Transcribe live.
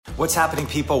What's happening,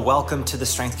 people? Welcome to the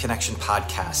Strength Connection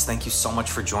podcast. Thank you so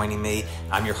much for joining me.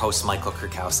 I'm your host, Michael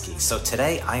Kurkowski. So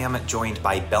today I am joined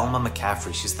by Belma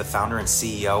McCaffrey. She's the founder and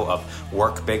CEO of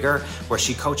Work Bigger, where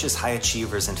she coaches high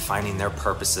achievers in finding their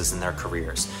purposes in their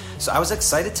careers. So I was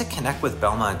excited to connect with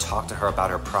Belma and talk to her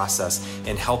about her process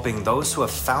in helping those who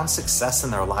have found success in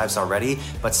their lives already,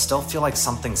 but still feel like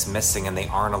something's missing and they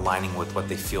aren't aligning with what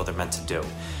they feel they're meant to do.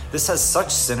 This has such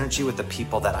synergy with the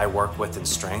people that I work with in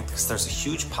Strength because there's a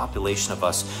huge population of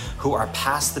us who are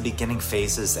past the beginning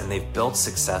phases and they've built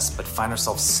success but find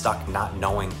ourselves stuck not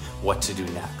knowing what to do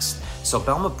next. So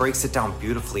Belma breaks it down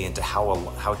beautifully into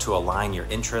how to align your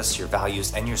interests, your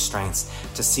values, and your strengths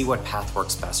to see what path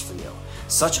works best for you.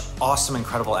 Such awesome,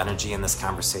 incredible energy in this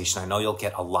conversation. I know you'll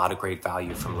get a lot of great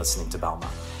value from listening to Belma.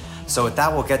 So with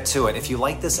that, we'll get to it. If you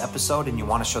like this episode and you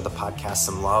want to show the podcast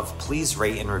some love, please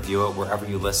rate and review it wherever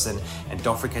you listen. And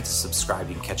don't forget to subscribe.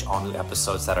 You can catch all new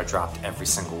episodes that are dropped every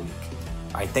single week.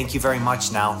 All right, thank you very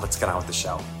much. Now let's get on with the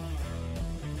show.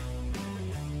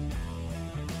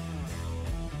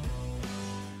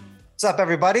 What's up,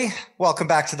 everybody? Welcome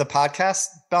back to the podcast.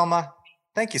 Belma,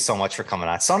 thank you so much for coming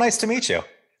on. So nice to meet you.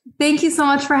 Thank you so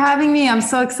much for having me. I'm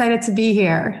so excited to be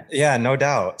here. Yeah, no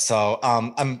doubt. So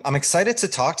I'm excited to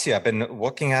talk to you. I've been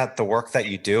looking at the work that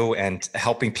you do and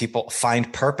helping people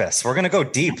find purpose. We're going to go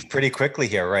deep pretty quickly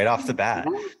here right off the bat.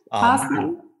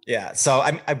 Awesome. Yeah. So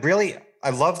I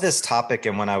love this topic.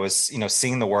 And when I was,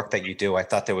 seeing the work that you do, I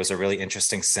thought there was a really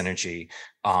interesting synergy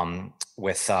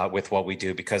with what we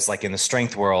do, because like in the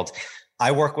strength world,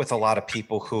 I work with a lot of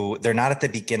people who they're not at the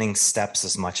beginning steps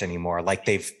as much anymore. Like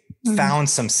they've found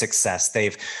some success.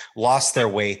 They've lost their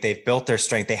weight. They've built their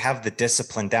strength. They have the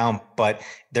discipline down, but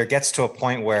there gets to a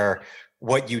point where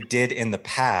what you did in the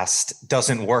past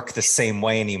doesn't work the same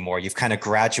way anymore. You've kind of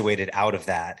graduated out of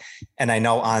that. And I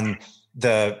know on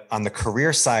the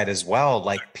career side as well,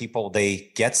 like people,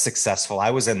 they get successful.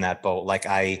 I was in that boat. Like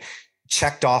I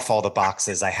checked off all the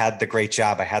boxes. I had the great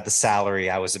job. I had the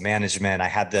salary. I was a management. I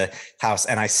had the house,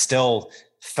 and I still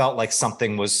felt like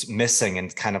something was missing,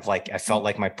 and kind of like I felt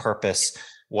like my purpose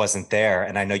wasn't there.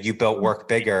 And I know you built Work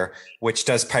Bigger, which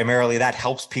does primarily that,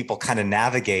 helps people kind of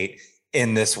navigate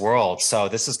in this world. So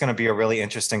this is going to be a really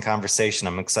interesting conversation.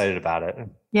 I'm excited about it.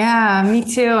 Yeah, me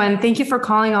too. And thank you for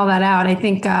calling all that out. I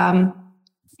think,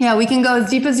 we can go as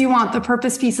deep as you want. The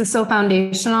purpose piece is so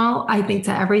foundational, I think,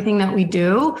 to everything that we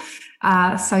do.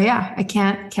 I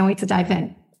can't wait to dive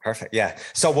in. Perfect. Yeah.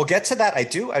 So we'll get to that.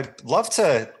 I'd love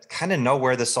to kind of know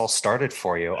where this all started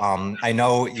for you. I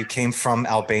know you came from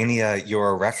Albania, you're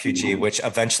a refugee, which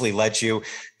eventually led you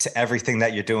to everything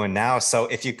that you're doing now. So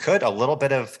if you could, a little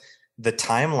bit of the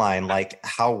timeline, like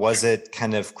how was it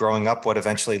kind of growing up? What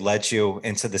eventually led you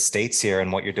into the States here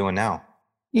and what you're doing now?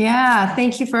 Yeah,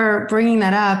 thank you for bringing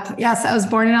that up. Yes, I was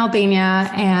born in Albania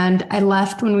and I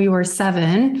left when we were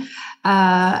 7.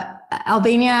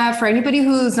 Albania, for anybody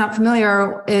who's not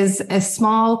familiar, is a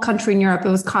small country in Europe. It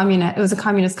was a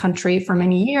communist country for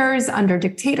many years under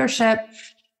dictatorship.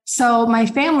 So my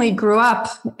family grew up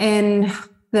in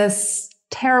this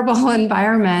terrible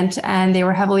environment and they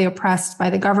were heavily oppressed by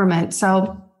the government.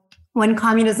 So when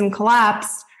communism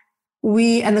collapsed,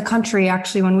 we and the country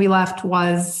actually, when we left,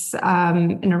 was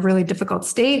in a really difficult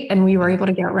state, and we were able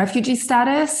to get refugee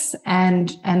status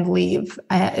and leave.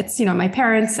 It's my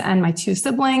parents and my 2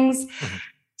 siblings. Mm-hmm.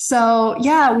 So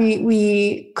yeah,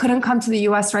 we couldn't come to the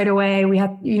U.S. right away. We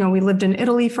had we lived in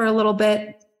Italy for a little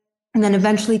bit, and then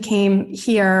eventually came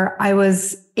here. I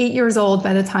was 8 years old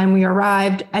by the time we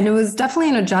arrived, and it was definitely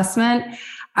an adjustment.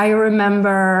 I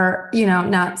remember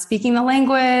not speaking the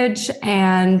language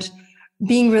and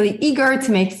being really eager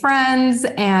to make friends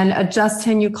and adjust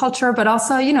to a new culture, but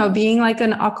also, being like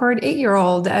an awkward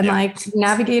 8-year-old and like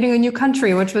navigating a new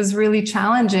country, which was really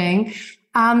challenging.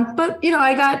 But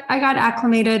I got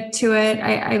acclimated to it.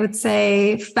 I would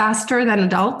say faster than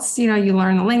adults. You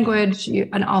learn the language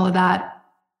and all of that.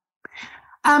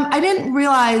 I didn't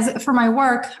realize for my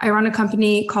work, I run a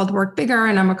company called Work Bigger,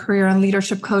 and I'm a career and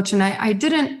leadership coach. And I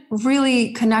didn't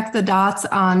really connect the dots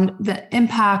on the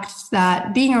impact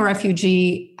that being a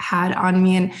refugee had on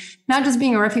me, and not just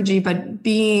being a refugee, but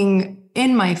being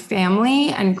in my family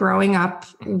and growing up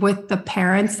with the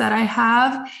parents that I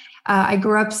have. I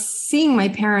grew up seeing my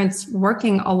parents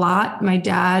working a lot. My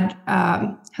dad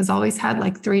has always had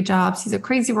like 3 jobs. He's a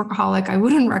crazy workaholic. I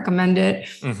wouldn't recommend it.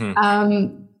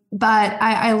 Mm-hmm. But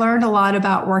I learned a lot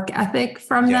about work ethic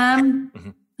from them. Mm-hmm.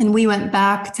 And we went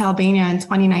back to Albania in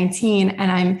 2019, and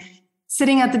I'm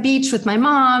sitting at the beach with my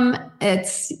mom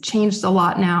it's changed a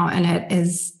lot now, and it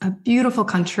is a beautiful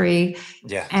country.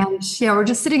 Yeah. And we're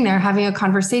just sitting there having a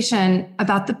conversation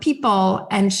about the people.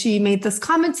 And she made this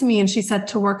comment to me, and she said,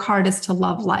 to work hard is to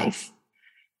love life.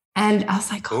 And I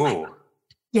was like, oh,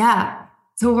 yeah,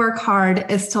 to work hard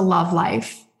is to love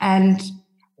life. And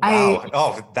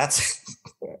wow.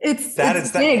 It's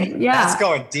big. Yeah. That's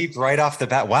going deep right off the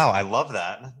bat. Wow. I love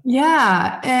that.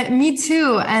 Yeah, me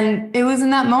too. And it was in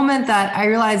that moment that I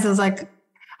realized,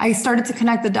 I started to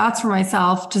connect the dots for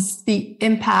myself, just the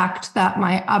impact that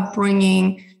my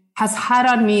upbringing has had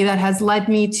on me, that has led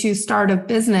me to start a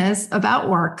business about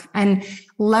work and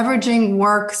leveraging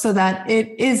work so that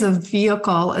it is a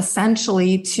vehicle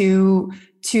essentially to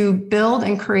build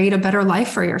and create a better life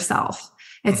for yourself.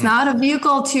 It's not a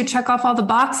vehicle to check off all the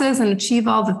boxes and achieve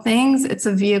all the things. It's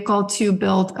a vehicle to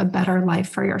build a better life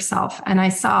for yourself. And I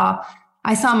saw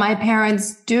my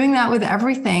parents doing that with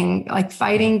everything, like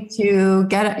fighting to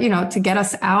get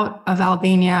us out of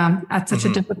Albania at such a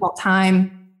difficult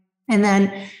time. And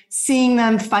then seeing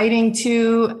them fighting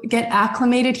to get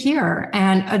acclimated here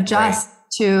and adjust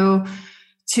to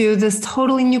this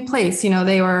totally new place.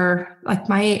 They were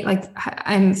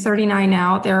I'm 39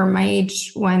 now. They were my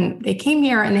age when they came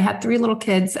here, and they had 3 little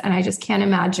kids. And I just can't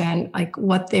imagine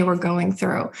what they were going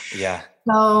through. Yeah.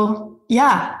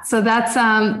 So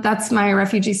that's my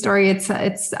refugee story.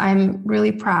 I'm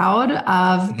really proud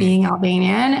of being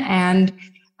Albanian and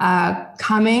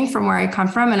coming from where I come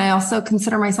from. And I also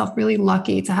consider myself really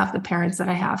lucky to have the parents that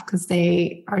I have, because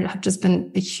they have just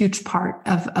been a huge part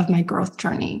of my growth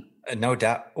journey. No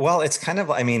doubt. Well, it's kind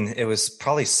of, it was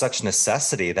probably such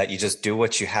necessity that you just do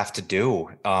what you have to do,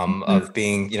 of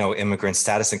being, immigrant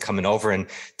status and coming over and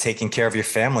taking care of your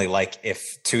family. Like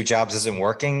if 2 jobs isn't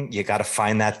working, you got to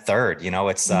find that third, they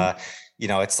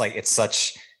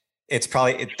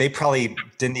probably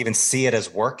didn't even see it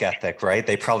as work ethic, right?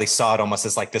 They probably saw it almost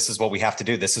as this is what we have to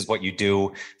do. This is what you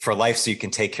do for life, so you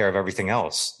can take care of everything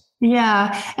else.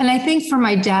 Yeah. And I think for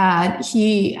my dad,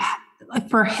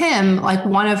 for him,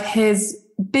 one of his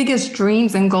biggest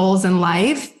dreams and goals in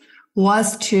life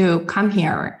was to come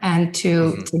here and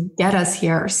to get us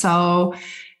here. So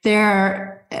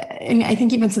and I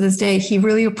think even to this day, he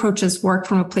really approaches work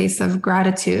from a place of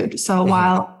gratitude. So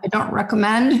while I don't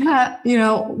recommend,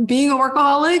 being a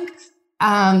workaholic,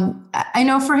 I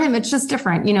know for him, it's just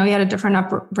different. He had a different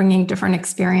upbringing, different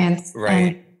experience.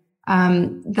 Right.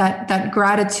 And that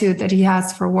gratitude that he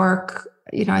has for work,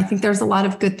 I think there's a lot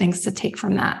of good things to take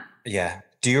from that. Yeah.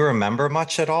 Do you remember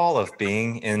much at all of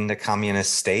being in the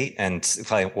communist state and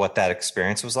what that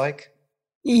experience was like?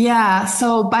 Yeah.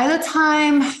 So by the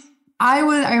time I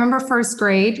remember first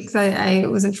grade, because I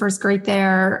was in first grade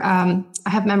there. I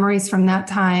have memories from that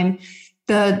time.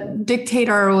 The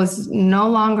dictator was no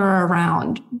longer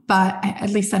around, but at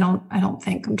least I don't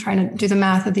think. I'm trying to do the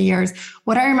math of the years.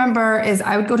 What I remember is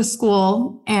I would go to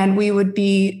school and we would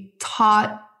be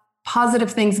taught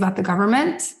positive things about the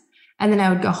government. And then I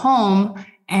would go home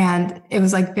and it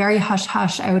was very hush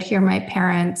hush. I would hear my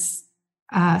parents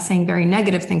saying very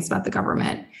negative things about the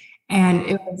government.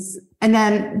 And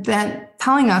then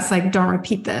telling us don't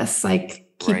repeat this,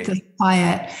 keep this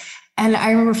quiet. And I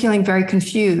remember feeling very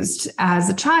confused as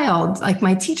a child.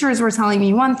 My teachers were telling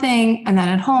me one thing, and then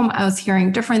at home I was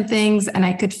hearing different things, and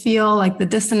I could feel the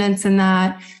dissonance in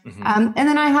that. And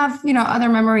then I have, other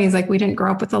memories, we didn't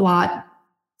grow up with a lot.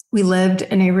 We lived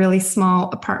in a really small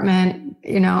apartment.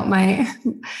 I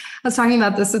was talking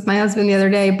about this with my husband the other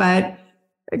day, but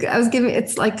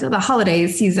it's the holiday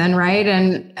season, right?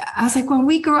 And I was when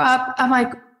we grew up,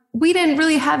 I'm we didn't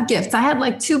really have gifts. I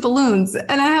had 2 balloons,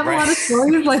 and I have a lot of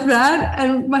stories like that.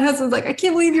 And my husband's I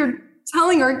can't believe you're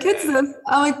telling our kids this.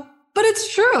 I'm but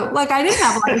it's true. I didn't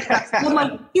have a lot of stuff. I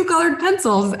had 2 colored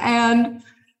pencils, and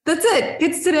that's it.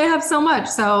 Kids today have so much.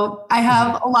 So I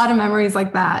have a lot of memories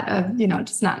like that of,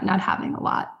 just not having a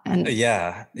lot. And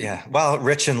yeah. Well,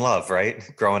 rich in love, right?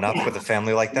 Growing up with a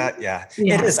family like that. Yeah.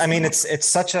 It is. It's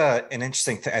such an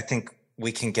interesting thing. I think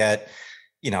we can get,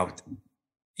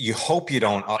 you hope you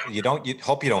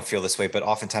don't feel this way, but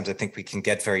oftentimes I think we can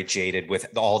get very jaded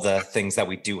with all the things that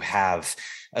we do have,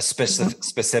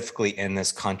 specifically in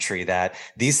this country, that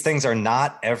these things are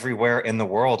not everywhere in the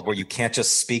world where you can't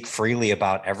just speak freely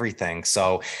about everything.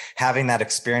 So having that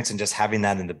experience and just having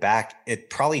that in the back, it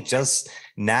probably just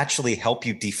naturally help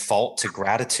you default to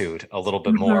gratitude a little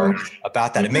bit more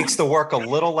about that. It makes the work a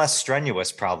little less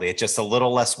strenuous, probably. It's just a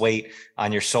little less weight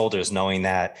on your shoulders, knowing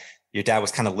that your dad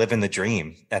was kind of living the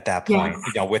dream at that point,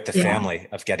 with the family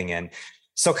of getting in.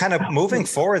 So kind of moving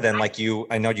forward then, like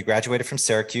I know you graduated from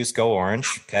Syracuse, go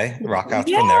Orange. Okay. Rock out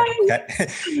from there.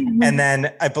 Okay. And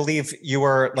then I believe you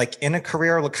were like in a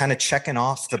career, kind of checking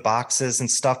off the boxes and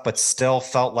stuff, but still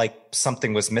felt like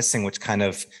something was missing, which kind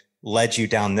of led you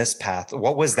down this path.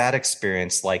 What was that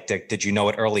experience like? Did you know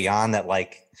it early on that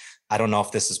like, I don't know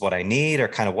if this is what I need, or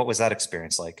kind of what was that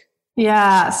experience like?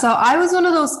 Yeah. So I was one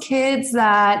of those kids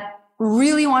that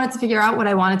really wanted to figure out what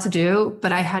I wanted to do,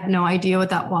 but I had no idea what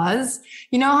that was.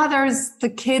 You know how there's the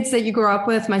kids that you grow up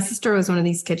with? My sister was one of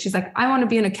these kids. She's like, I want to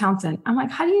be an accountant. I'm like,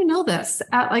 how do you know this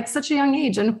at like such a young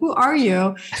age? And who are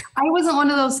you? I wasn't one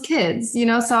of those kids, you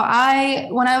know? So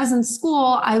when I was in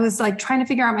school, I was like trying to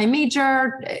figure out my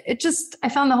major. I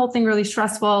found the whole thing really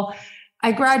stressful.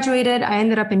 I graduated. I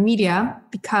ended up in media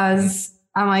because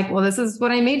I'm like, well, this is what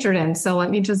I majored in. So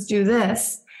let me just do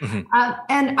this. Mm-hmm.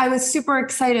 And I was super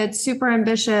excited, super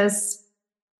ambitious,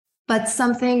 but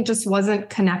something just wasn't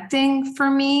connecting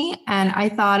for me. And I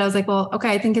was like, well,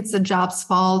 okay, I think it's the job's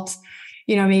fault.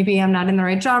 You know, maybe I'm not in the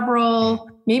right job role.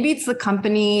 Maybe it's the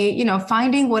company, you know,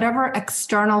 finding whatever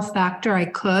external factor I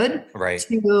could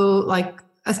to like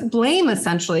blame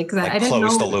essentially. Cause like I didn't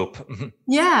close know the loop.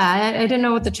 Yeah. I didn't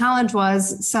know what the challenge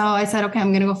was. So I said, okay,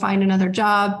 I'm going to go find another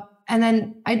job. And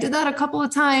then I did that a couple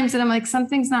of times and I'm like,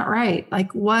 something's not right.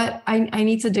 Like I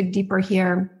need to dig deeper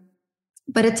here.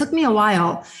 But it took me a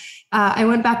while. I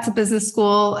went back to business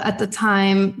school at the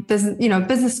time.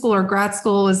 Business school or grad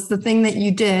school was the thing that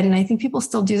you did. And I think people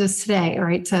still do this today,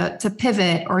 right? To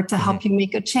pivot or to help you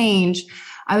make a change.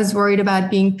 I was worried about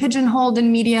being pigeonholed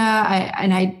in media.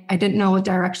 I didn't know what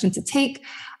direction to take.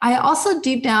 I also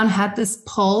deep down had this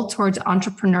pull towards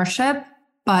entrepreneurship,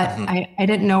 but I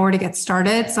didn't know where to get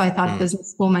started. So I thought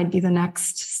business school might be the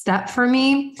next step for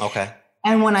me. Okay.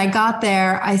 And when I got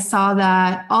there, I saw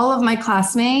that all of my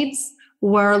classmates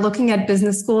were looking at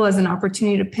business school as an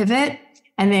opportunity to pivot.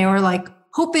 And they were like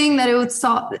hoping that it would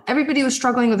solve, everybody was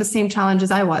struggling with the same challenge as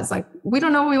I was. Like, we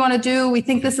don't know what we want to do. We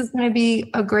think this is going to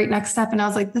be a great next step. And I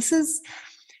was like,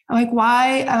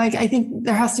 why? I think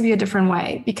there has to be a different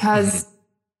way because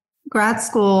grad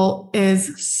school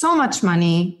is so much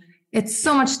money. It's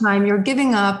so much time. You're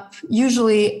giving up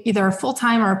usually either a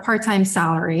full-time or a part-time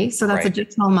salary. So that's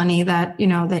additional money that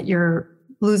you're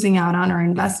losing out on or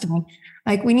investing.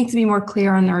 Like, we need to be more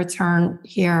clear on the return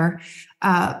here.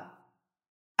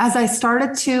 As I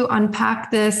started to unpack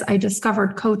this, I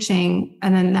discovered coaching,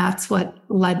 and then that's what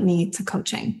led me to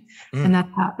coaching. And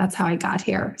that's how I got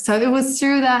here. So it was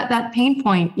through that pain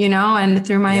point, and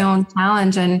through my own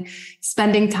challenge and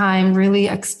spending time really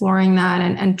exploring that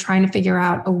and trying to figure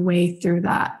out a way through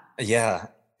that. Yeah.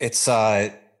 It's,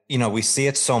 we see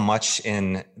it so much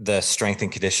in the strength and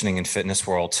conditioning and fitness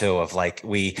world too, of like,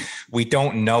 we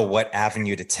don't know what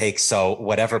avenue to take. So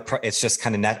whatever, it's just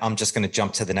kind of I'm just going to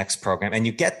jump to the next program. And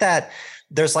you get that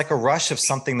there's like a rush of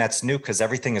something that's new because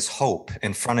everything is hope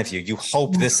in front of you. You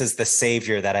hope this is the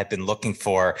savior that I've been looking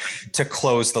for to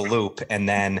close the loop. And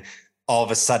then all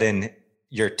of a sudden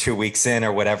you're 2 weeks in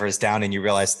or whatever is down and you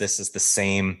realize this is the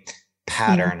same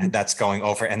pattern that's going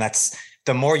over. And that's,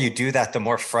 the more you do that, the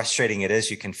more frustrating it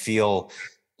is. You can feel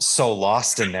so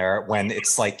lost in there when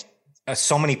it's like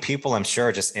so many people, I'm sure,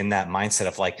 are just in that mindset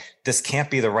of like, this can't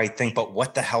be the right thing, but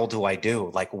what the hell do I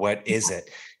do? Like, what is it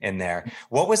in there?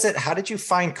 What was it? How did you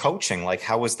find coaching? Like,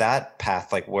 how was that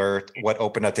path? Like, what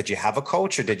opened up? Did you have a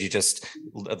coach or did you just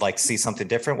like see something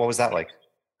different? What was that like?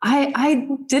 I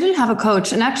didn't have a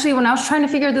coach. And actually, when I was trying to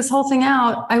figure this whole thing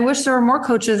out, I wish there were more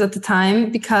coaches at the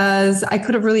time because I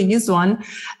could have really used one.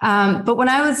 But when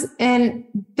I was in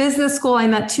business school, I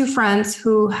met two friends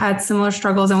who had similar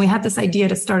struggles. And we had this idea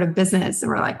to start a business.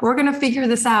 And we're like, we're going to figure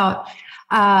this out.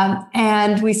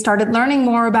 And we started learning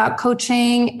more about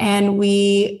coaching. And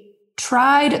we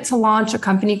tried to launch a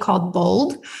company called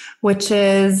Bold, which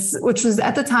was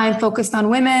at the time focused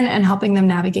on women and helping them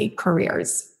navigate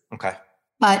careers. Okay.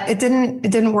 But it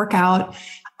didn't work out.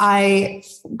 I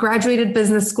graduated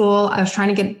business school. I was trying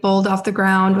to get Bold off the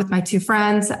ground with my two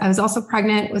friends. I was also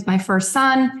pregnant with my first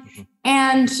son.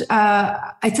 And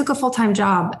I took a full-time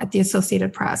job at the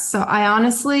Associated Press. So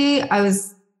I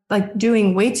was like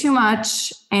doing way too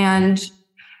much. And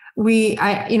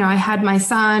I had my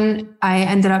son. I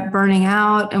ended up burning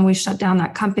out and we shut down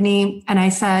that company. And I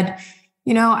said,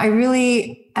 I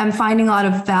really am finding a lot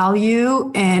of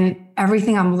value in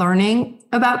everything I'm learning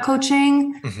about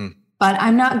coaching, but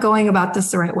I'm not going about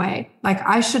this the right way. Like,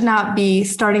 I should not be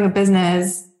starting a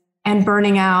business and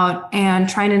burning out and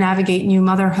trying to navigate new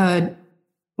motherhood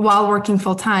while working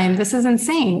full time. This is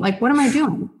insane. Like, what am I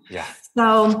doing? Yeah.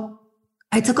 So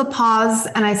I took a pause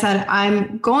and I said,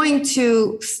 I'm going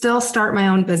to still start my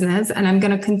own business and I'm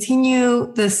going to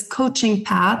continue this coaching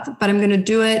path, but I'm going to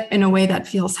do it in a way that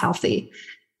feels healthy.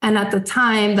 And at the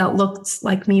time that looked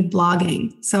like me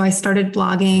blogging. So I started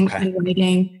blogging and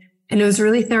writing, and it was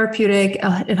really therapeutic.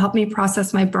 It helped me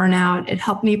process my burnout. It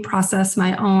helped me process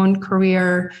my own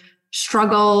career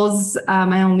struggles,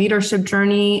 my own leadership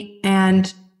journey.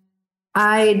 And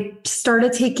I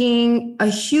started taking a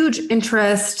huge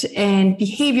interest in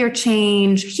behavior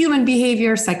change, human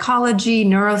behavior, psychology,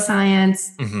 neuroscience.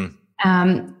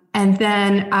 And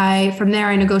then from there,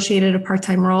 I negotiated a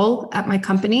part-time role at my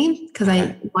company because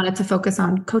I wanted to focus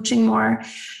on coaching more.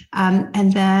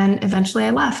 And then eventually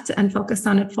I left and focused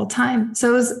on it full time.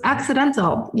 So it was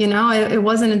accidental, it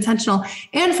wasn't intentional.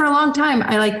 And for a long time,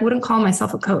 I wouldn't call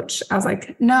myself a coach. I was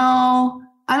like, no,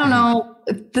 I don't know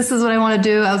if this is what I want to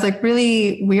do. I was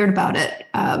really weird about it.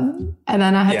 And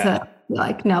then I had to be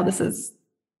like, no, this is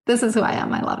who I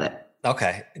am. I love it.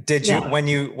 Okay. Did you, when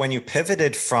you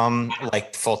pivoted from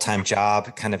full-time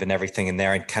job kind of and everything in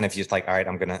there and kind of just all right,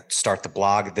 I'm going to start the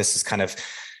blog. This is kind of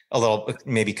a little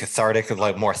maybe cathartic, a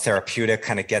little more therapeutic,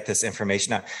 kind of get this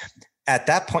information out. At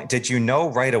that point, did you know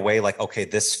right away, okay,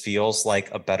 this feels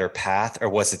like a better path, or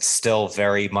was it still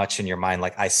very much in your mind?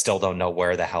 I still don't know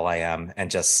where the hell I am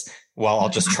and I'll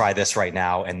just try this right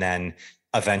now. And then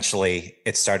eventually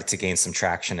it started to gain some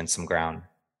traction and some ground.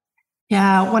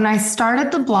 Yeah. When I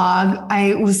started the blog,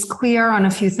 I was clear on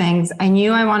a few things. I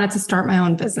knew I wanted to start my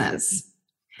own business.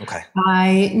 Okay.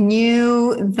 I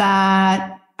knew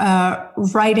that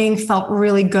writing felt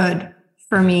really good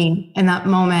for me in that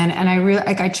moment. And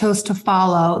I chose to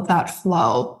follow that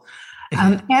flow.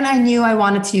 And I knew I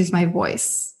wanted to use my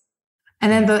voice. And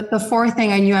then the fourth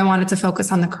thing, I knew I wanted to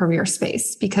focus on the career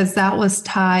space because that was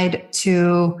tied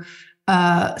to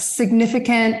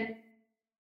significant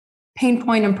pain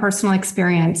point and personal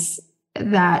experience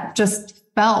that just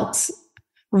felt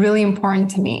really important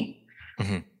to me.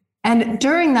 And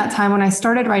during that time, when I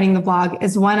started writing the blog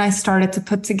is when I started to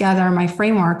put together my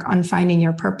framework on finding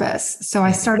your purpose. So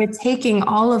I started taking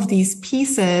all of these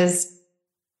pieces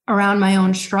around my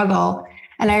own struggle.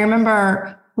 And I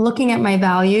remember looking at my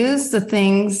values, the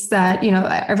things that,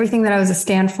 everything that I was a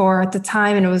stand for at the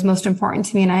time, and it was most important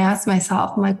to me. And I asked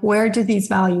myself, I'm where do these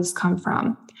values come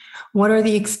from? What are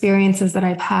the experiences that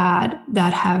I've had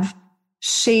that have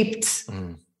shaped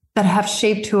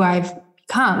who I've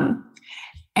become?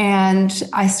 And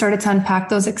I started to unpack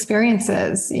those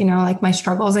experiences, my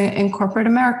struggles in corporate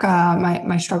America,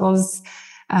 my struggles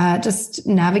just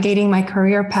navigating my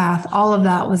career path, all of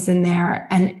that was in there.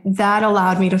 And that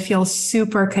allowed me to feel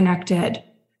super connected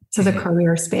to the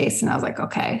career space. And I was like,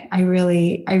 okay, I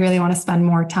really want to spend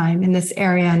more time in this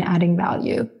area and adding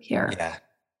value here. Yeah.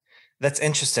 That's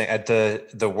interesting.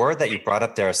 The word that you brought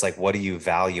up there is what do you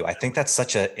value? I think that's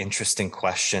such an interesting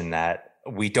question that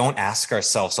we don't ask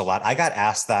ourselves a lot. I got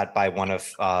asked that by one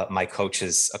of my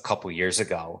coaches a couple of years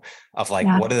ago of what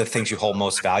are the things you hold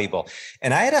most valuable?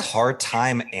 And I had a hard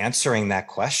time answering that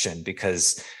question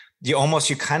because you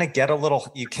can get a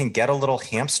little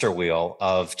hamster wheel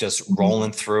of just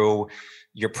rolling through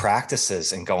your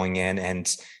practices and going in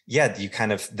and you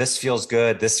this feels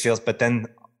good, but then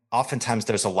oftentimes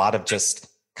there's a lot of just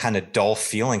kind of dull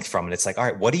feeling from it. It's all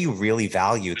right, what do you really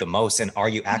value the most? And are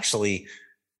you actually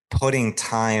putting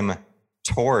time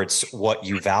towards what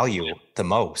you value the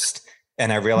most?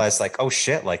 And I realized oh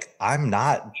shit, I'm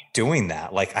not doing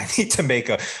that. I need to make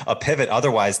a pivot.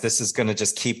 Otherwise this is going to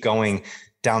just keep going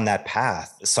down that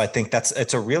path. So I think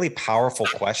it's a really powerful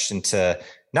question to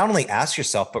not only ask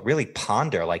yourself, but really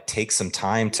ponder, take some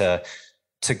time to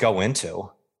go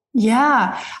into.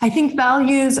 Yeah, I think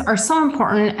values are so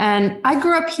important. And I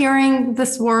grew up hearing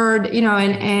this word,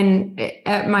 in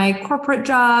at my corporate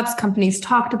jobs, companies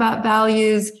talked about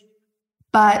values,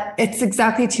 but it's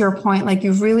exactly to your point.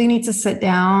 You really need to sit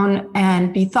down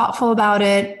and be thoughtful about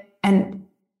it and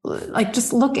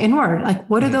just look inward.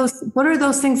 What are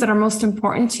those things that are most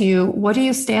important to you? What do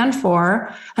you stand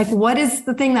for? What is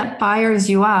the thing that fires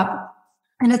you up?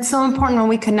 And it's so important when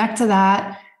we connect to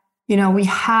that. We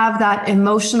have that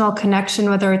emotional connection,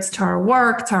 whether it's to our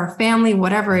work, to our family,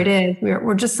 whatever it is,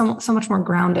 we're just so much more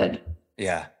grounded.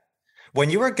 Yeah. When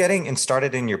you were getting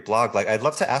started in your blog, I'd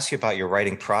love to ask you about your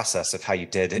writing process of how you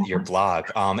did your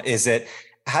blog.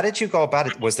 How did you go about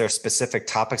it? Was there specific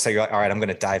topics that you're all right, I'm going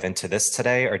to dive into this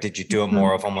today? Or did you do it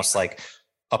more of almost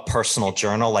a personal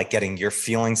journal, getting your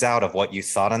feelings out of what you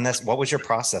thought on this? What was your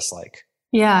process like?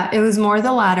 Yeah, it was more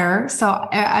the latter. So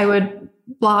I would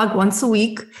blog once a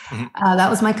week. That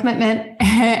was my commitment.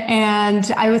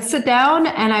 And I would sit down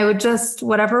and I would just,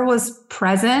 whatever was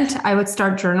present, I would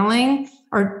start journaling.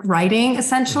 or writing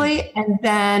essentially. And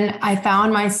then I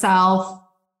found myself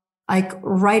like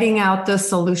writing out the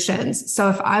solutions. So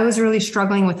if I was really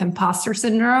struggling with imposter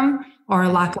syndrome or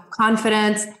lack of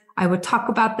confidence, I would talk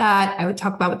about that. I would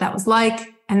talk about what that was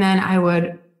like. And then I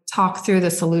would talk through the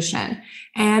solution.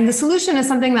 And the solution is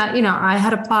something that, I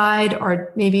had applied,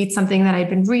 or maybe it's something that I'd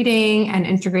been reading and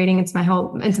integrating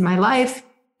into my life.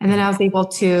 And then I was able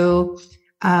to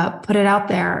put it out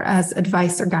there as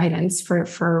advice or guidance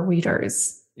for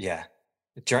readers. Yeah.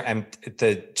 And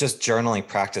just journaling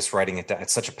practice, writing it down,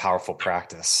 it's such a powerful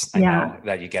practice. I know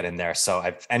that you get in there. So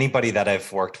anybody that I've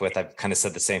worked with, I've kind of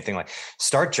said the same thing, like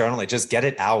start journaling, just get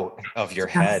it out of your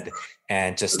head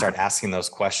and just start asking those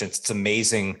questions. It's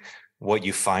amazing what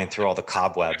you find through all the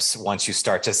cobwebs once you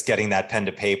start just getting that pen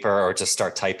to paper or just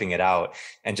start typing it out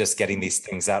and just getting these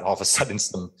things out. All of a sudden,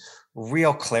 some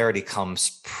real clarity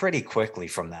comes pretty quickly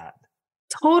from that.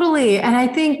 Totally. And I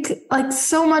think like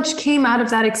so much came out of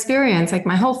that experience, like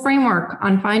my whole framework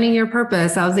on finding your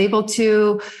purpose. I was able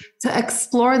to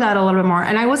explore that a little bit more.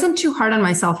 And I wasn't too hard on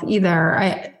myself either.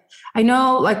 I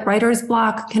know like writer's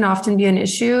block can often be an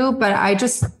issue, but I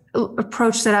just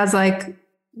approached it as like,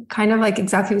 kind of like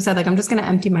exactly what you said, like, I'm just going to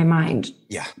empty my mind.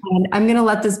 Yeah. And I'm going to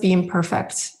let this be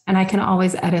imperfect and I can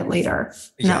always edit later.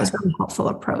 And that was a really helpful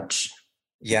approach.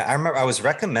 Yeah, I remember I was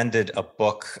recommended a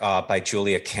book by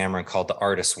Julia Cameron called The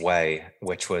Artist's Way,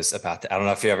 which was about I don't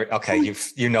know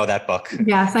if you know that book.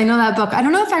 Yes, I know that book. I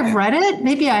don't know if I've read it.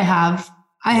 Maybe I have.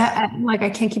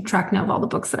 I can't keep track now of all the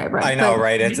books that I've read. I know,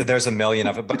 right? There's a million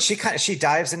of it, but she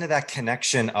dives into that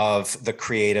connection of the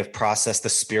creative process, the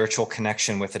spiritual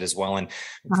connection with it as well. And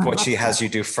what she has you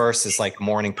do first is like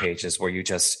morning pages where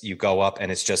you go up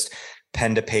and it's just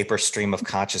pen to paper stream of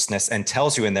consciousness, and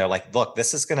tells you in there, like, look,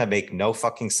 this is going to make no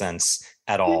fucking sense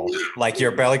at all. Like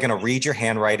you're barely going to read your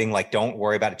handwriting. Like, don't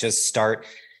worry about it. Just start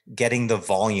getting the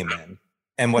volume in.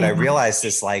 And what I realized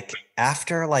is like,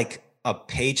 after like a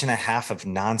page and a half of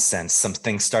nonsense, some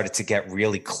things started to get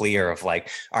really clear of like,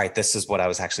 all right, this is what I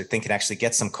was actually thinking, actually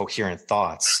get some coherent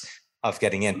thoughts of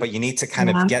getting in, but you need to kind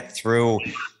of get through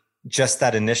just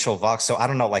that initial vox. So I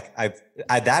don't know, like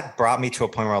that brought me to a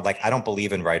point where I'm like, I don't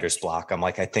believe in writer's block. I'm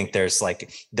like, I think you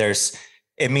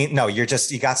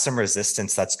got some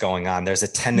resistance that's going on. There's a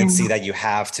tendency that you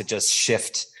have to just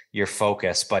shift your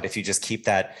focus. But if you just keep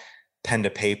that pen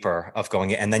to paper of going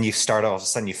in, and then you start, all of a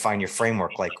sudden you find your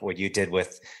framework, like what you did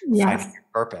with finding your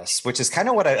purpose, which is kind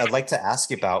of what I'd like to ask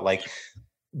you about. Like,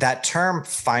 that term,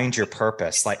 find your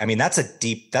purpose. Like, I mean, that's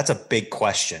a big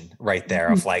question right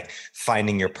there of like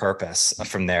finding your purpose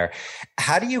from there.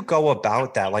 How do you go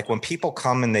about that? Like when people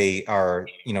come and they are,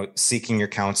 seeking your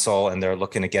counsel and they're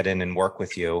looking to get in and work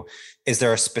with you, is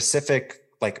there a specific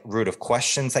like root of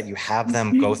questions that you have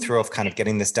them go through of kind of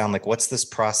getting this down? Like, what's this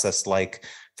process like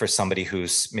for somebody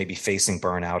who's maybe facing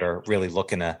burnout or really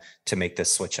looking to make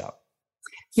this switch up?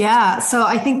 Yeah. So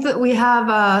I think that we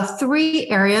have 3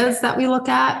 areas that we look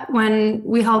at when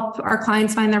we help our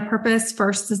clients find their purpose.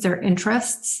 First is their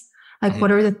interests. Like,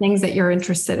 what are the things that you're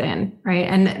interested in? Right.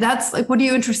 And that's like, what are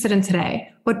you interested in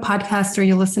today? What podcasts are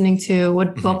you listening to?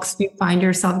 What books do you find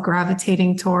yourself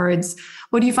gravitating towards?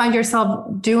 What do you find yourself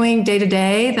doing day to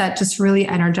day that just really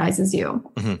energizes you?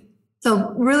 So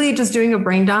really just doing a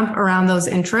brain dump around those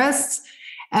interests.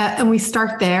 And we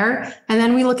start there. And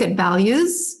then we look at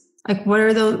values. Like,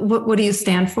 what do you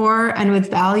stand for? And with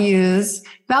values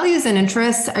and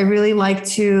interests, I really like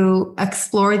to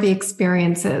explore the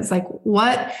experiences. Like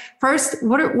what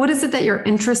is it that your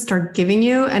interests are giving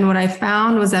you? And what I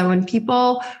found was that when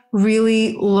people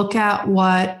really look at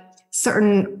what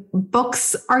certain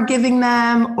books are giving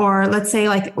them, or let's say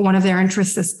like one of their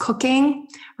interests is cooking,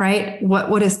 right?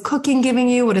 What is cooking giving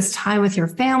you? What is time with your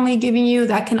family giving you?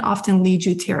 That can often lead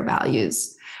you to your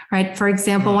values. Right. For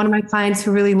example, one of my clients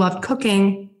who really loved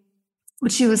cooking,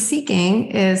 what she was seeking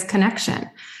is connection.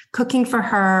 Cooking for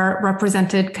her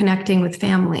represented connecting with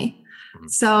family.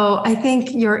 So I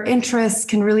think your interests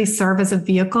can really serve as a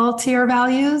vehicle to your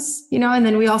values, and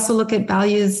then we also look at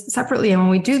values separately. And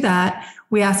when we do that,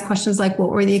 we ask questions like,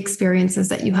 what were the experiences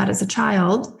that you had as a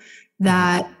child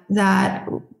that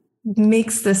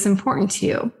makes this important to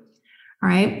you? All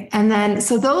right. And then,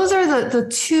 so those are the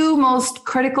 2 most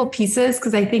critical pieces,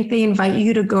 because I think they invite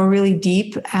you to go really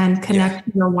deep and connect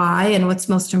your why and what's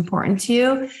most important to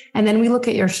you. And then we look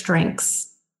at your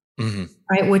strengths,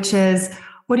 right? Which is,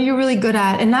 what are you really good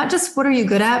at? And not just what are you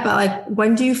good at, but like,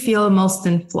 when do you feel most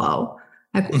in flow?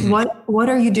 Like what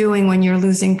are you doing when you're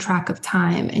losing track of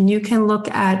time? And you can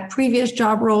look at previous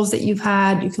job roles that you've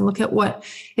had. You can look at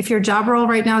if your job role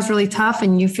right now is really tough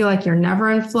and you feel like you're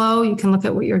never in flow, you can look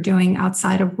at what you're doing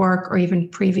outside of work or even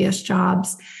previous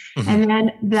jobs. And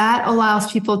then that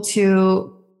allows people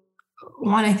to,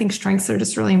 one, I think strengths are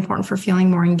just really important for feeling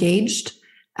more engaged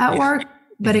at work,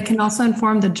 but it can also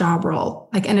inform the job role.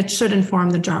 And it should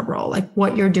inform the job role, like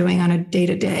what you're doing on a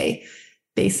day-to-day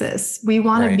basis. We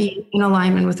want to be in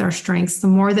alignment with our strengths. The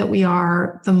more that we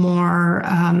are, the more,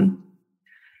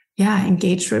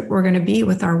 engaged we're going to be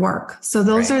with our work. So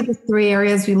those are the three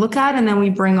areas we look at, and then we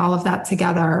bring all of that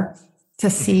together to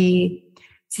see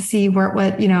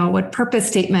what purpose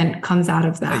statement comes out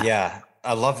of that. Yeah.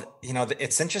 I love,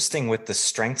 it's interesting with the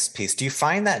strengths piece. Do you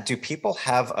find that, do people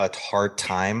have a hard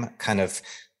time kind of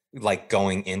like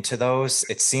going into those?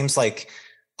 It seems like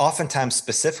oftentimes,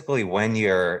 specifically when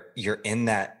you're in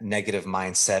that negative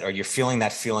mindset or you're feeling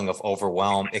that feeling of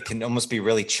overwhelm, it can almost be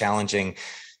really challenging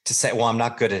to say, well, I'm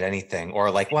not good at anything,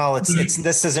 or like, well,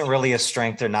 this isn't really a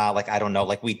strength or not. Like, I don't know,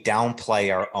 like we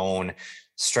downplay our own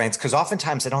strengths because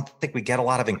oftentimes I don't think we get a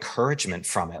lot of encouragement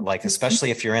from it. Like, especially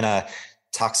if you're in a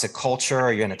toxic culture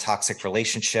or you're in a toxic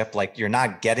relationship, like you're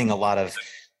not getting a lot of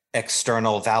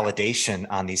external validation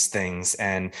on these things.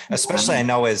 And especially I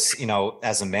know as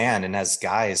a man and as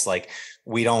guys, like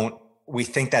we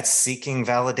think that seeking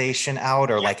validation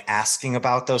out or like asking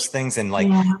about those things and like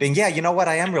being, you know what,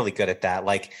 I am really good at that.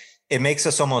 Like it makes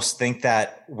us almost think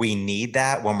that we need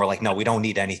that when we're like, no, we don't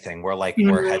need anything. We're like,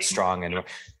 we're headstrong and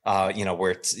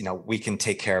we can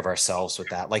take care of ourselves with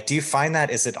that. Like, do you find that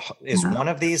is one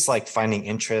of these, like finding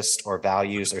interest or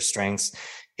values or strengths,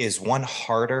 is one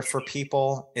harder for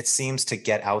people, it seems, to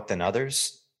get out than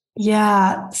others?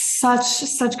 Yeah,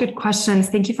 such good questions.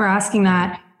 Thank you for asking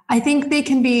that. I think they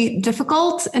can be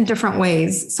difficult in different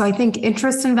ways. So I think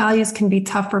interests and values can be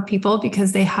tough for people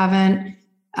because they haven't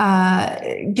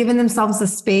given themselves the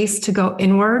space to go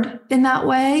inward in that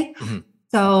way.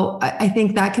 So I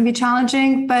think that can be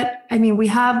challenging. But I mean,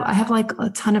 I have like a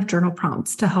ton of journal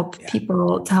prompts to help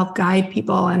people, to help guide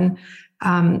people. And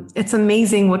it's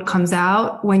amazing what comes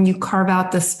out when you carve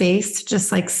out the space to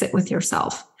just like sit with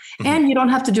yourself. And you don't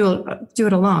have to do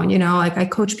it alone. Like I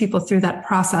coach people through that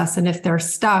process. And if they're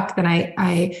stuck, then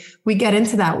we get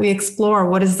into that. We explore,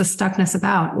 what is the stuckness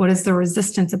about? What is the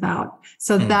resistance about?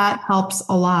 So that helps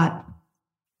a lot.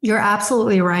 You're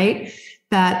absolutely right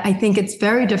that I think it's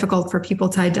very difficult for people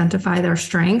to identify their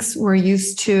strengths. We're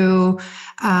used to,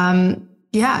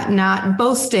 not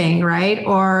boasting, right?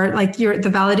 Or like the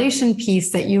validation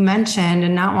piece that you mentioned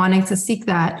and not wanting to seek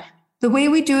that. The way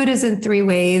we do it is in three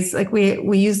ways. Like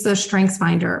we use the Strengths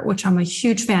Finder, which I'm a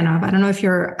huge fan of. I don't know if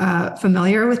you're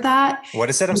familiar with that. What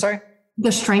is it? I'm sorry.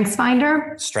 The Strengths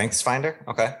Finder. Strengths Finder.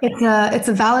 Okay. It's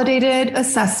a validated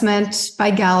assessment by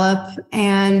Gallup,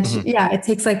 and it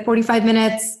takes like 45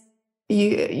 minutes.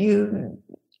 You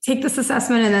take this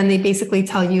assessment, and then they basically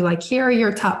tell you like, here are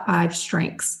your top 5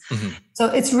 strengths. So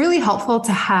it's really helpful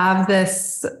to have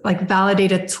this like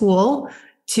validated tool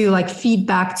to like feed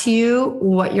back to you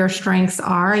what your strengths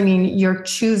are. I mean, you're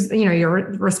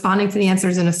responding to the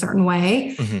answers in a certain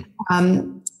way.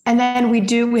 And then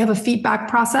we have a feedback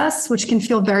process, which can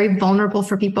feel very vulnerable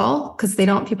for people because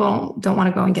people don't want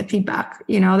to go and get feedback.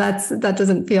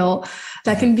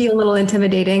 That can be a little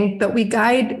intimidating, but we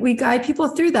guide people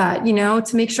through that,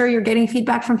 to make sure you're getting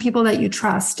feedback from people that you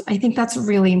trust. I think that's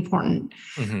really important.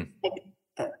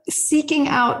 Seeking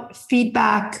out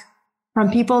feedback from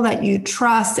people that you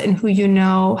trust and who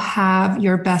have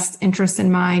your best interest in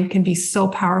mind can be so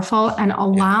powerful, and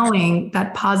allowing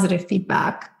that positive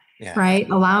feedback. Right.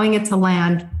 Allowing it to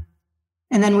land.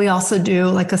 And then we also do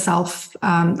like a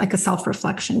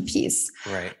self-reflection piece.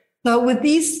 Right. So with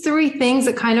these 3 things,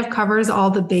 it kind of covers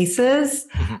all the bases.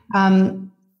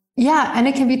 And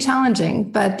it can be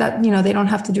challenging, but that, they don't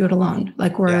have to do it alone.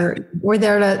 Like we're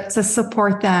there to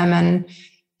support them. And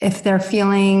if they're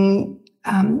feeling,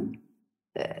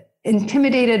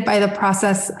 intimidated by the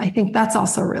process, I think that's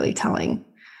also really telling.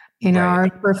 Or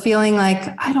if we're feeling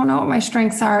like, I don't know what my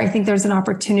strengths are, I think there's an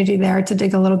opportunity there to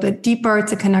dig a little bit deeper,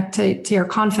 to connect to your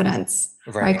confidence,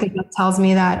 right? Because that tells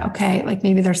me that, okay, like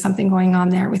maybe there's something going on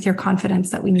there with your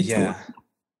confidence that we need to work on.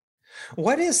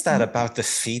 What is that about the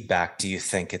feedback? Do you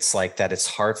think it's like that it's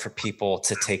hard for people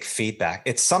to take feedback?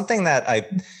 It's something that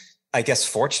I guess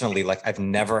fortunately, like I've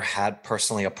never had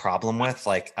personally a problem with.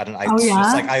 Like,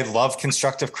 just like, I love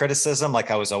constructive criticism.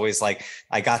 Like I was always like,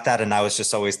 I got that. And I was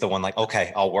just always the one like,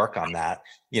 okay, I'll work on that,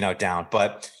 down.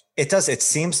 But it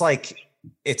seems like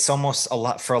it's almost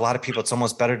for a lot of people, it's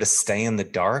almost better to stay in the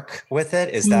dark with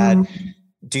it.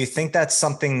 Do you think that's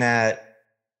something that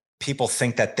people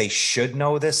think that they should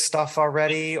know this stuff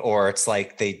already, or it's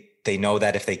like they know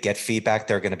that if they get feedback,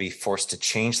 they're going to be forced to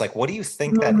change. Like, what do you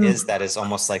think that is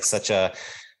almost like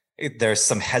there's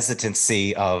some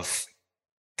hesitancy of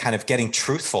kind of getting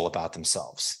truthful about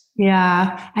themselves?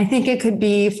 Yeah, I think it could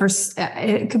be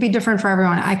different for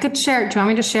everyone. Do you want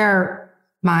me to share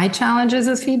my challenges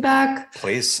with feedback?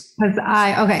 Please. Because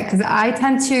I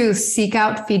tend to seek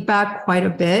out feedback quite a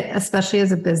bit, especially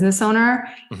as a business owner.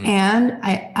 Mm-hmm. And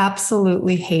I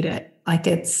absolutely hate it. Like,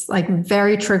 it's like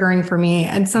very triggering for me.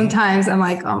 And sometimes I'm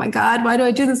like, oh my God, why do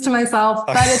I do this to myself?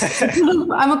 But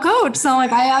I'm a coach. So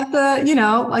like, I have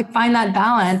to, like find that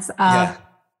balance of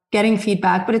getting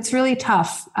feedback, but it's really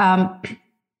tough.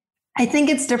 I think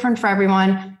it's different for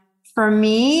everyone. For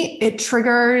me, it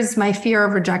triggers my fear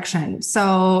of rejection.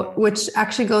 So, which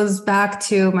actually goes back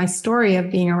to my story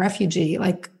of being a refugee,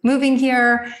 like moving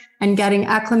here and getting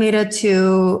acclimated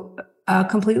to a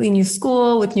completely new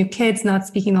school with new kids, not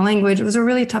speaking the language. It was a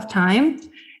really tough time.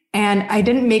 And I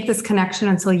didn't make this connection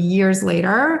until years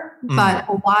later, but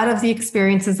a lot of the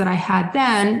experiences that I had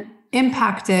then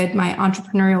impacted my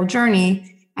entrepreneurial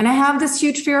journey. And I have this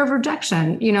huge fear of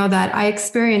rejection, that I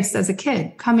experienced as a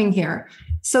kid coming here.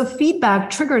 So feedback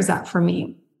triggers that for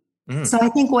me. So I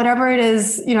think whatever it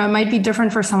is, it might be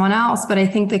different for someone else, but I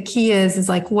think the key is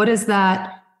like, what is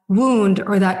that wound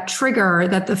or that trigger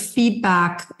that the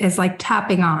feedback is like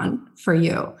tapping on for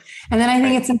you? And then I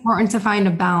think it's important to find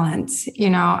a balance.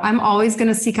 I'm always going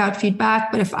to seek out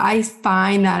feedback, but if I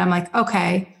find that I'm like,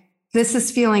 okay, this is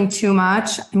feeling too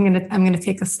much, I'm going to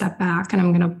take a step back and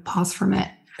I'm going to pause from it.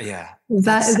 Yeah. Is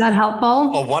that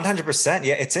helpful? Oh, 100%.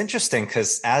 Yeah. It's interesting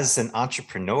because as an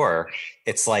entrepreneur,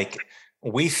 it's like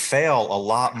we fail a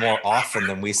lot more often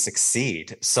than we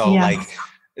succeed. So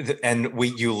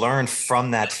you learn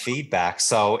from that feedback.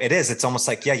 So it's almost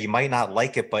like, you might not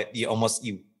like it, but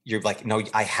you're like, no,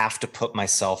 I have to put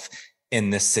myself in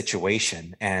this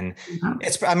situation. And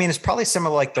it's probably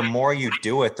similar, like the more you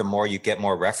do it, the more you get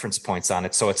more reference points on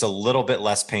it. So it's a little bit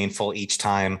less painful each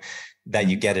time that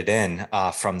you get it in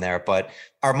from there. But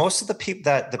are most of the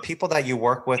people that you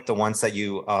work with, the ones that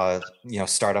you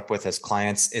start up with as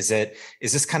clients, is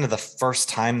this kind of the first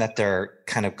time that they're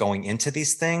kind of going into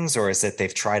these things, or is it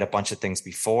they've tried a bunch of things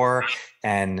before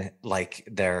and like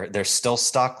they're still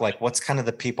stuck? Like, what's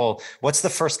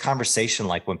the first conversation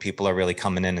like when people are really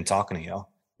coming in and talking to you?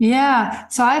 Yeah.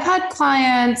 So I've had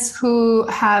clients who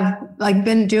have like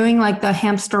been doing like the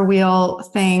hamster wheel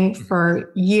thing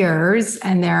for years,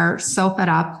 and they're so fed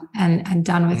up and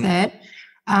done with it.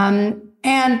 And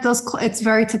it's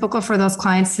very typical for those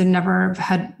clients to never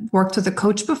had worked with a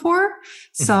coach before.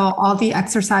 So all the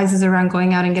exercises around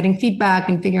going out and getting feedback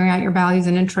and figuring out your values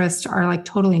and interests are like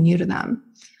totally new to them.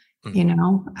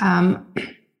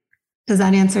 Does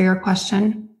that answer your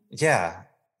question? Yeah.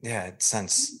 Yeah. It